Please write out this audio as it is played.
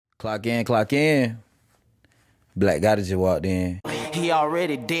Clock in, clock in. Black guy just walked in. He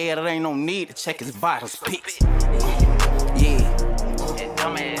already dead, there ain't no need to check his vitals pics. Yeah.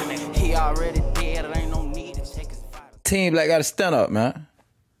 He already dead, there ain't no need to check his vitals. Team Black gotta stand up, man.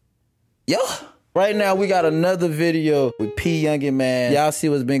 Yo. Right now, we got another video with P Yungin, man. Y'all see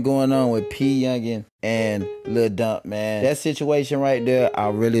what's been going on with P Yungin and Lil Dump, man. That situation right there, I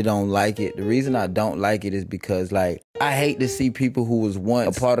really don't like it. The reason I don't like it is because, like, I hate to see people who was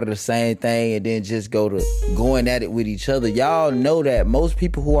once a part of the same thing and then just going at it with each other. Y'all know that most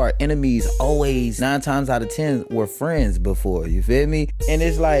people who are enemies always, 9 times out of 10, were friends before. You feel me? And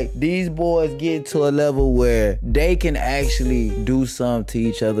it's like these boys get to a level where they can actually do something to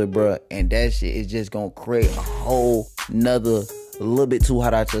each other, bruh, and that shit is just gonna create a whole nother a little bit too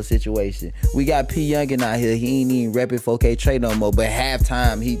hot out your situation. We got P Yungin out here. He ain't even repping 4K Trey no more, but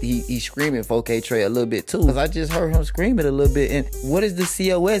halftime he screaming 4K Trey a little bit too. Cause I just heard him screaming a little bit. And what is the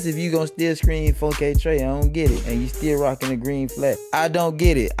COS if you gonna still scream 4K Trey? I don't get it. And you still rocking the green flag. I don't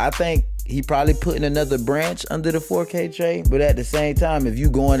get it. I think he probably putting another branch under the 4K Trey, but at the same time, if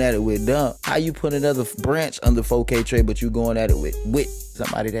you going at it with Dump, how you put another branch under 4K Trey, but you going at it with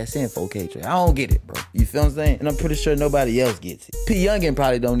somebody that's in 4K Trey? I don't get it, bro. You feel what I'm saying? And I'm pretty sure nobody else gets it. P Yungin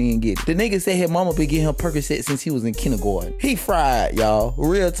probably don't even get it. The nigga said his mama been getting him Percocet since he was in kindergarten. He fried, y'all.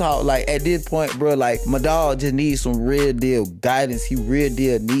 Real talk. Like, at this point, bro, like, my dog just needs some real deal guidance. He real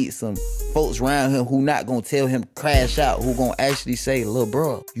deal needs some folks around him who not gonna tell him crash out, who gonna actually say, "Little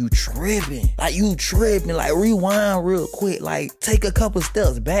bro, you tripping. Like, you tripping. Like, rewind real quick. Like, take a couple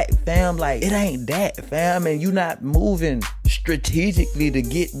steps back, fam. Like, it ain't that, fam. And you not moving strategically to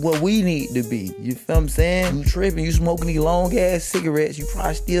get what we need to be." You feel what I'm saying? You tripping. You smoking these long ass cigarettes. You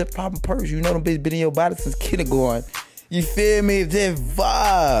probably still popping perks. You know them bitches been in your body since kindergarten. You feel me? That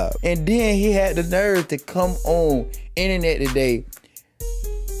vibe. And then he had the nerve to come on internet today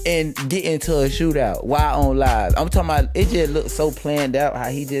and get into a shootout while on live. I'm talking about, it just looked so planned out how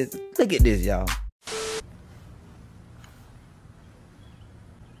he just, look at this, y'all.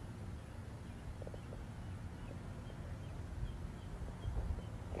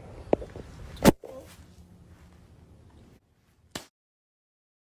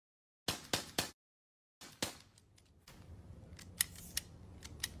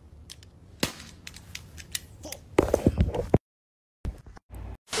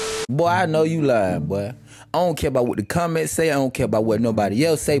 Boy, I know you lying, boy. I don't care about what the comments say. I don't care about what nobody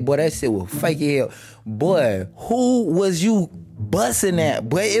else say. Boy, that shit was fake as hell. Boy, who was you busting at?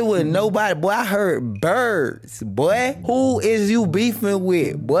 Boy, it was nobody. Boy, I heard birds. Boy, who is you beefing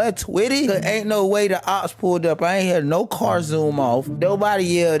with? Boy, Twitty? Cause ain't no way the ops pulled up. I ain't heard no car zoom off. Nobody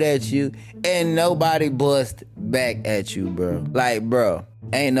yelled at you. And nobody bust back at you, bro. Like, bro,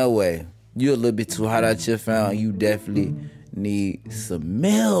 ain't no way. You a little bit too hot out your phone. You definitely need some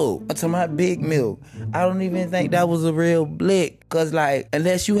milk. I'm talking about big milk. I don't even think that was a real blick. Cause like,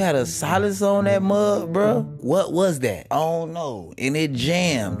 unless you had a silence on that mug, bro, what was that? I don't know. And it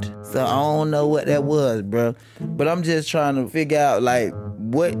jammed. So I don't know what that was, bro. But I'm just trying to figure out, like,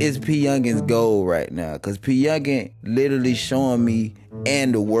 what is P Yungin's goal right now? Cause P Yungin literally showing me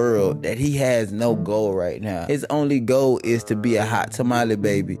and the world that he has no goal right now. His only goal is to be a hot tamale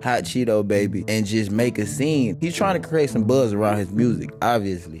baby, hot Cheeto baby, and just make a scene. He's trying to create some buzz around his music,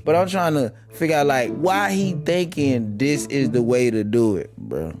 obviously. But I'm trying to figure out, like, why he thinking this is the way to do it,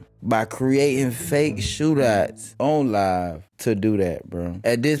 bro. By creating fake shootouts on live to do that, bro.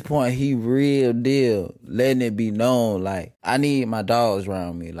 At this point, he real deal letting it be known, like, I need my dogs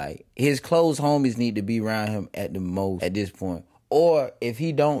around me. Like, his close homies need to be around him at the most at this point. Or if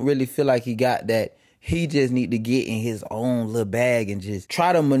he don't really feel like he got that, he just need to get in his own little bag and just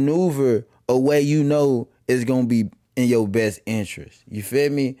try to maneuver a way you know is gonna be in your best interest. You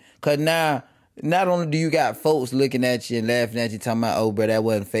feel me? Cause now, not only do you got folks looking at you and laughing at you, talking about, oh, bro, that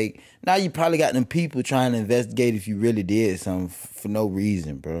wasn't fake. Now you probably got them people trying to investigate if you really did something for no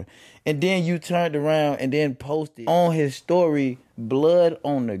reason, bro. And then you turned around and then posted on his story, blood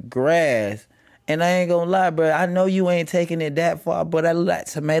on the grass. And I ain't gonna lie, bro, I know you ain't taking it that far, but I look like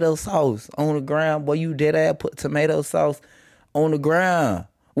tomato sauce on the ground. Boy, you dead ass put tomato sauce on the ground.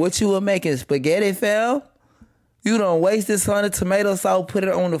 What you were making, spaghetti, fam? You done wasted some of the tomato sauce, put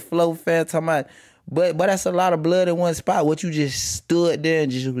it on the floor, fam, talking about, but that's a lot of blood in one spot. What, you just stood there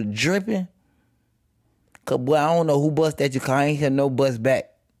and just was dripping? Cause, boy, I don't know who bust at you, cause I ain't hear no bust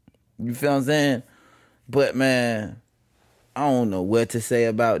back. You feel what I'm saying? But, man, I don't know what to say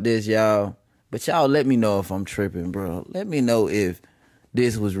about this, y'all. But y'all let me know if I'm tripping, bro. Let me know if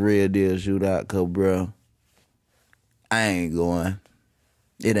this was real deal shootout, cause, bro, I ain't going.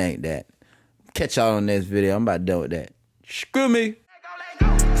 It ain't that. Catch y'all on this video. I'm about done with that. Screw me.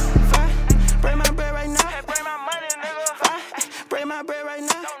 my bread right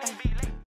now.